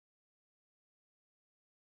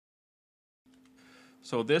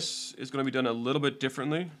So this is going to be done a little bit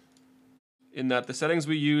differently in that the settings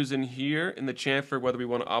we use in here in the chamfer, whether we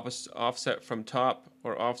want to offset from top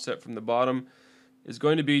or offset from the bottom, is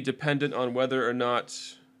going to be dependent on whether or not,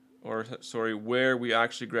 or sorry, where we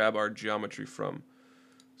actually grab our geometry from.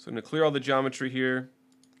 So I'm going to clear all the geometry here,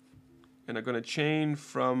 and I'm going to chain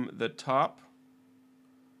from the top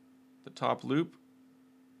loop.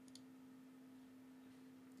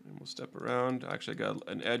 And we'll step around. Actually, I got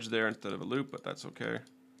an edge there instead of a loop, but that's okay.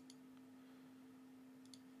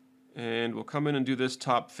 And we'll come in and do this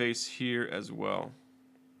top face here as well.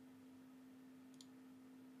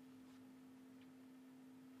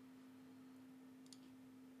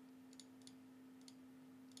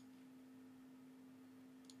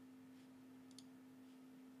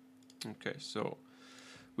 Okay, so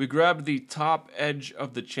we grabbed the top edge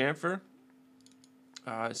of the chamfer.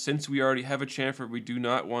 Since we already have a chamfer, we do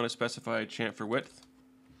not want to specify a chamfer width.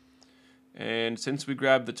 And since we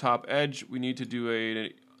grabbed the top edge, we need to do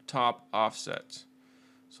a top offset.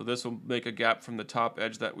 So this will make a gap from the top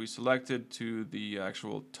edge that we selected to the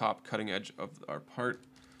actual top cutting edge of our part.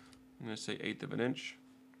 I'm going to say 1/8 of an inch.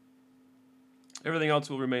 Everything else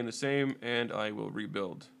will remain the same, and I will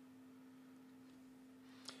rebuild.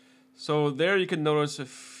 So there you can notice a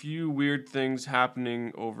few weird things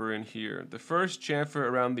happening over in here. The first chamfer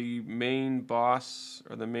around the main boss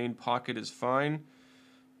or the main pocket is fine.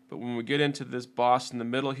 But when we get into this boss in the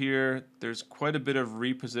middle here, there's quite a bit of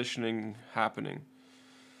repositioning happening.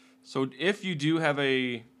 So if you do have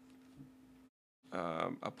a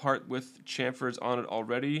part with chamfers on it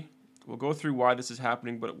already, we'll go through why this is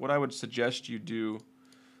happening, but what I would suggest you do,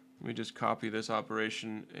 let me just copy this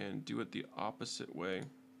operation and do it the opposite way.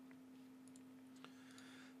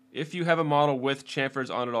 If you have a model with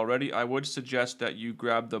chamfers on it already, I would suggest that you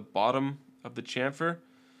grab the bottom of the chamfer,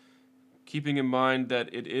 keeping in mind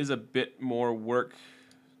that it is a bit more work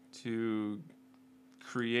to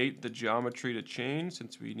create the geometry to chain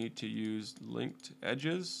since we need to use linked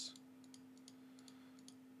edges.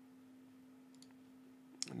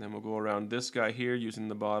 And then we'll go around this guy here using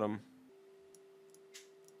the bottom.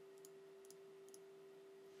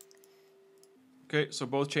 Okay, so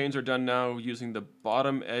both chains are done now using the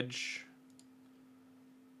bottom edge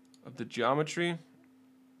of the geometry.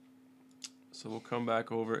 So we'll come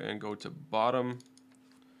back over and go to bottom.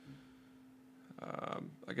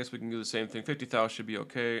 I guess we can do the same thing. 50 thou should be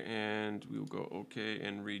okay, and we'll go okay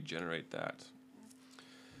and regenerate that.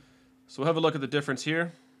 So we'll have a look at the difference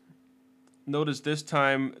here. Notice this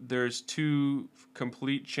time there's 2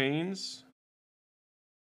 complete chains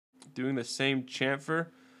doing the same chamfer,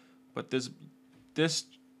 but this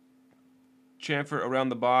chamfer around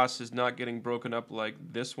the boss is not getting broken up like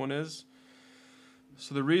this one is.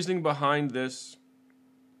 So the reasoning behind this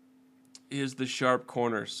is the sharp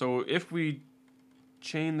corner. So if we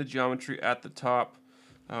chain the geometry at the top,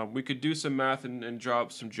 we could do some math and draw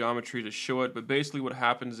up some geometry to show it, but basically what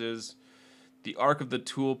happens is the arc of the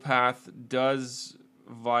tool path does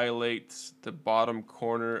violate the bottom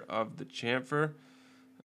corner of the chamfer.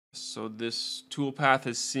 So this tool path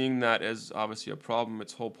is seeing that as obviously a problem.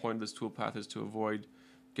 Its whole point of this tool path is to avoid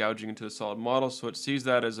gouging into the solid model, so it sees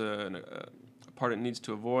that as a part it needs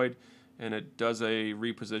to avoid, and it does a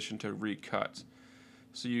reposition to recut.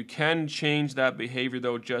 So you can change that behavior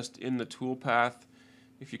though just in the tool path.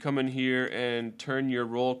 If you come in here and turn your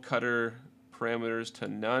roll cutter parameters to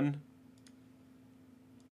none,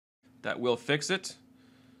 that will fix it.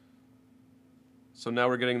 So now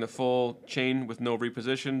we're getting the full chain with no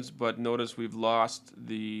repositions, but notice we've lost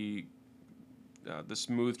the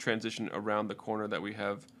smooth transition around the corner that we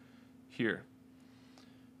have here.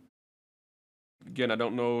 Again, I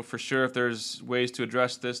don't know for sure if there's ways to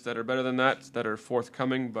address this that are better than that are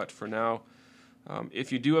forthcoming, but for now,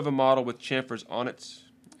 if you do have a model with chamfers on it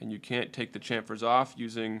and you can't take the chamfers off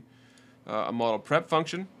using a model prep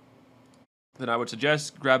function, then I would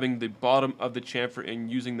suggest grabbing the bottom of the chamfer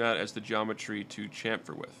and using that as the geometry to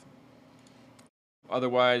chamfer with.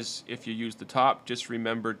 Otherwise, if you use the top, just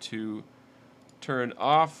remember to turn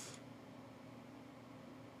off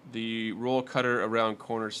the roll cutter around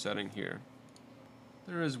corner setting here.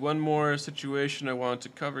 There is one more situation I wanted to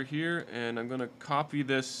cover here, and I'm going to copy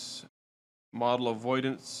this model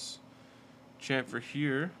avoidance chamfer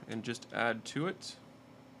here and just add to it.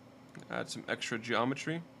 Add some extra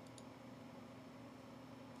geometry.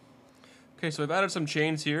 Okay, so I've added some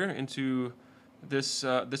chains here into this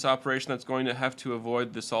this operation that's going to have to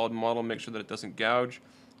avoid the solid model, make sure that it doesn't gouge.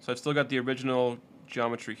 So I've still got the original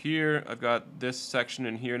geometry here. I've got this section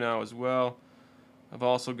in here now as well. I've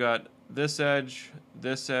also got this edge,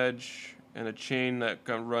 and a chain that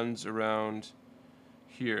runs around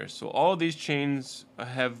here. So all of these chains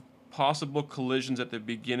have possible collisions at the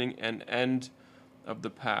beginning and end of the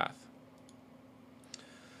path.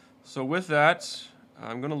 So with that,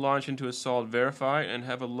 I'm going to launch into a solid verify and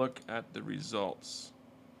have a look at the results.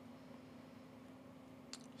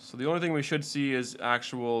 So the only thing we should see is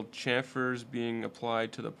actual chamfers being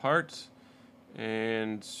applied to the part,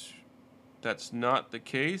 and that's not the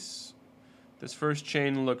case. This first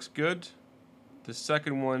chain looks good. The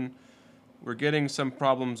second one, we're getting some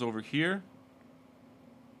problems over here.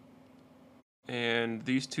 And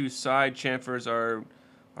these two side chamfers are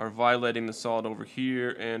violating the solid over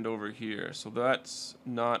here and over here. So that's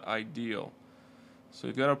not ideal. So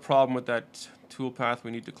we've got a problem with that tool path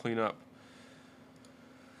we need to clean up.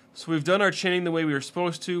 So we've done our chaining the way we were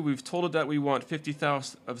supposed to. We've told it that we want 50 thou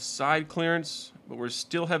of side clearance, but we're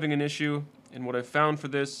still having an issue. And what I found for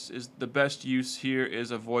this is the best use here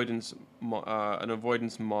is avoidance, an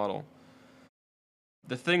avoidance model.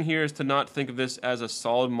 The thing here is to not think of this as a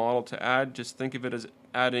solid model to add. Just think of it as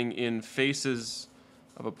adding in faces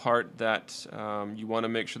of a part that you want to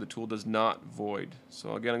make sure the tool does not void.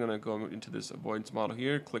 So again, I'm going to go into this avoidance model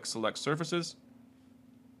here, click Select Surfaces.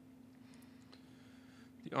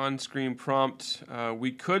 The on-screen prompt,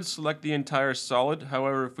 we could select the entire solid.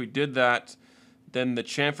 However, if we did that, then the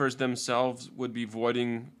chamfers themselves would be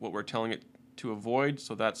voiding what we're telling it to avoid,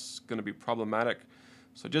 so that's going to be problematic.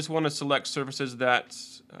 So just want to select surfaces that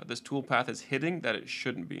this toolpath is hitting that it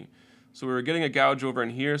shouldn't be. So we were getting a gouge over in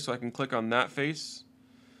here, so I can click on that face.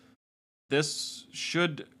 This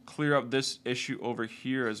should clear up this issue over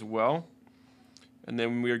here as well. And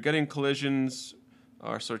then we are getting collisions,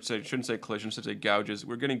 or sorry, I shouldn't say collisions, I should say gouges.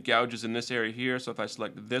 We're getting gouges in this area here, so if I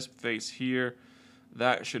select this face here,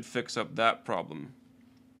 that should fix up that problem.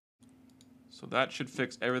 So that should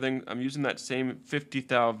fix everything. I'm using that same 50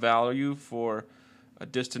 thou value for a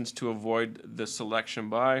distance to avoid the selection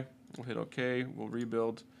by. We'll hit OK, we'll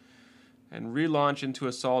rebuild, and relaunch into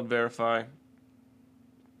a solid verify.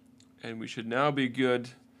 And we should now be good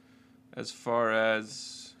as far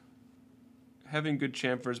as having good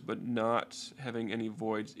chamfers but not having any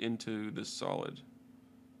voids into the solid.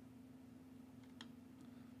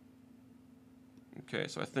 Okay,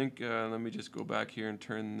 so I think, let me just go back here and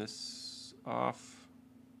turn this off.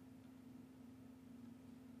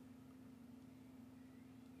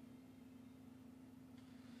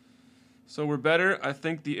 So we're better. I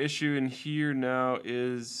think the issue in here now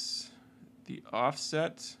is the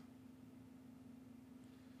offset.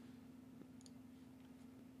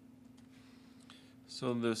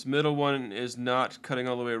 So this middle one is not cutting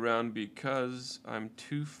all the way around because I'm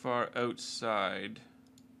too far outside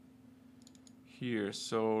here.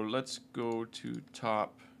 So let's go to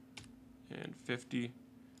top and 50.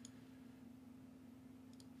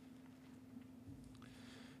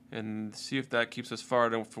 And see if that keeps us far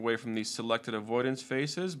enough away from these selected avoidance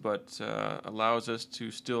faces, but allows us to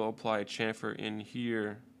still apply a chamfer in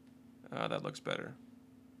here. That looks better.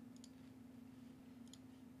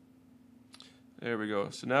 There we go.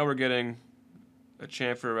 So now we're getting a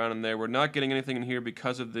chamfer around in there. We're not getting anything in here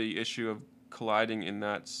because of the issue of colliding in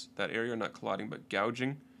that area. Not colliding, but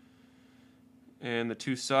gouging. And the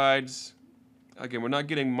two sides, again, we're not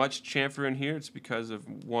getting much chamfer in here. It's because of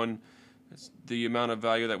one, it's the amount of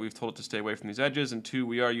value that we've told it to stay away from these edges, and two,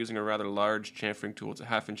 we are using a rather large chamfering tool. It's a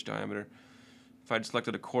 1/2 inch diameter. If I'd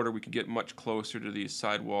selected a 1/4, we could get much closer to these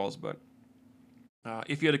side walls, but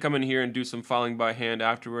if you had to come in here and do some filing by hand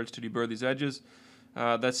afterwards to deburr these edges,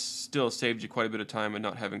 that still saved you quite a bit of time and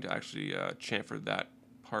not having to actually chamfer that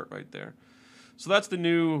part right there. So that's the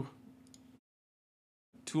new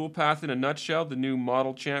tool path in a nutshell, the new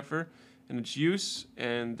model chamfer and its use,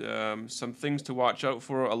 and some things to watch out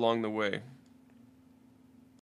for along the way.